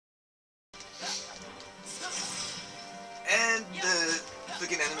And the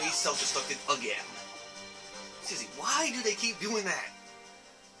freaking enemy self-destructed again. Seriously, why do they keep doing that?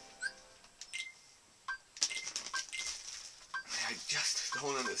 I just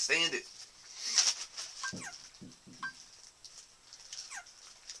don't understand it.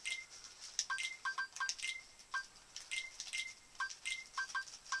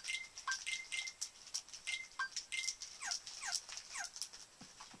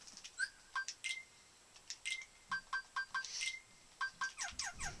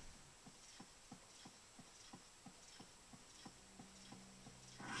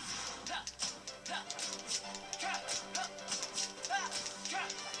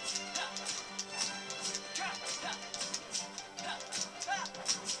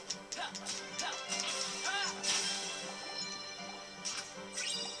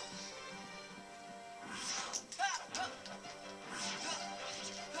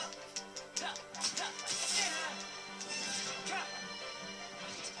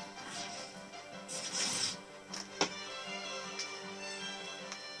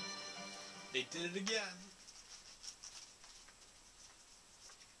 They did it again.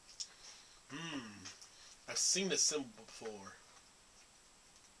 I've seen this symbol before.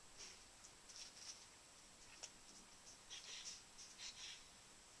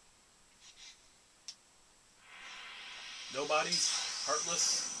 Nobody's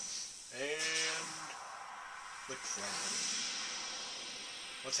heartless and the crowd.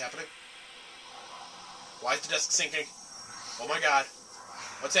 What's happening? Why is the desk sinking? Oh my god.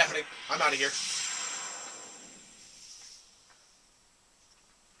 What's happening? I'm out of here.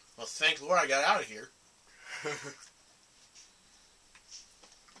 Well, thank Lord I got out of here.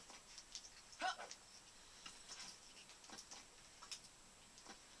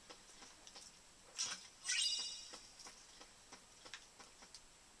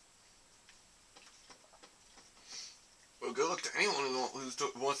 Well, good luck to anyone who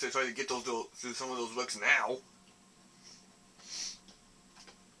wants to try to get those to some of those books now.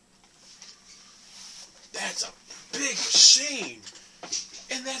 That's a big machine!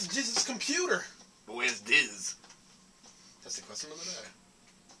 And that's Diz's computer! But where's Diz? That's the question of the day.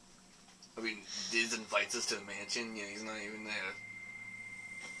 I mean, Diz invites us to the mansion, yeah, he's not even there.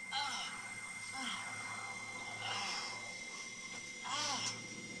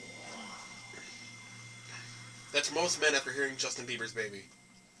 That's most men after hearing Justin Bieber's Baby.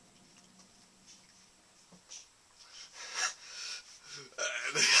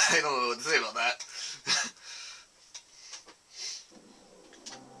 I don't know what to say about that.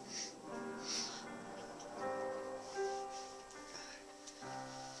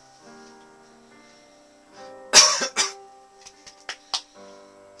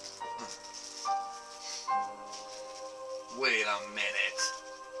 Wait a minute.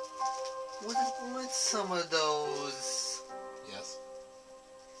 What's some of those? Yes.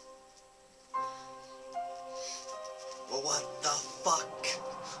 Well, what the fuck?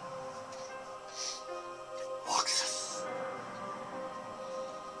 Roxas.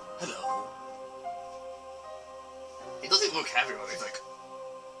 Hello. He doesn't even look happy about it. He's like,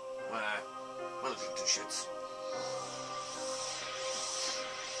 one of you two shits.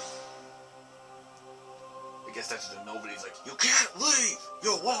 I guess that's the nobody's like, you can't leave!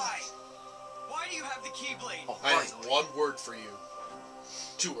 You're why? Why do you have the Keyblade? Oh, I have finally. one word for you.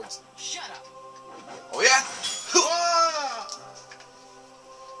 2 words. Shut up. Oh yeah?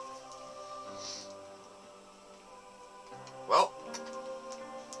 Well.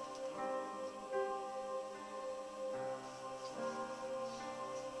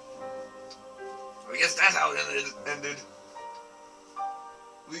 I guess that's how it ended.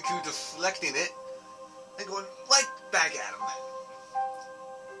 Riku deflecting it and going right back at him.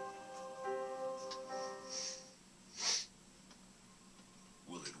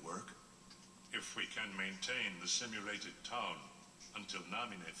 Will it work? If we can maintain the simulated town until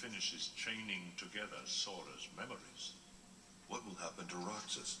Namine finishes chaining together Sora's memories. What will happen to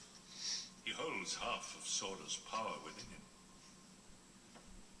Roxas? He holds half of Sora's power within him.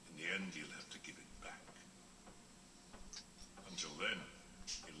 In the end, he'll have to give it back. Until then,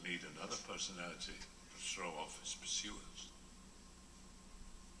 he'll need another personality to throw off his pursuers.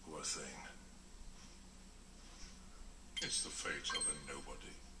 Poor thing. It's the fate of a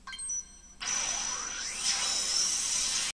nobody.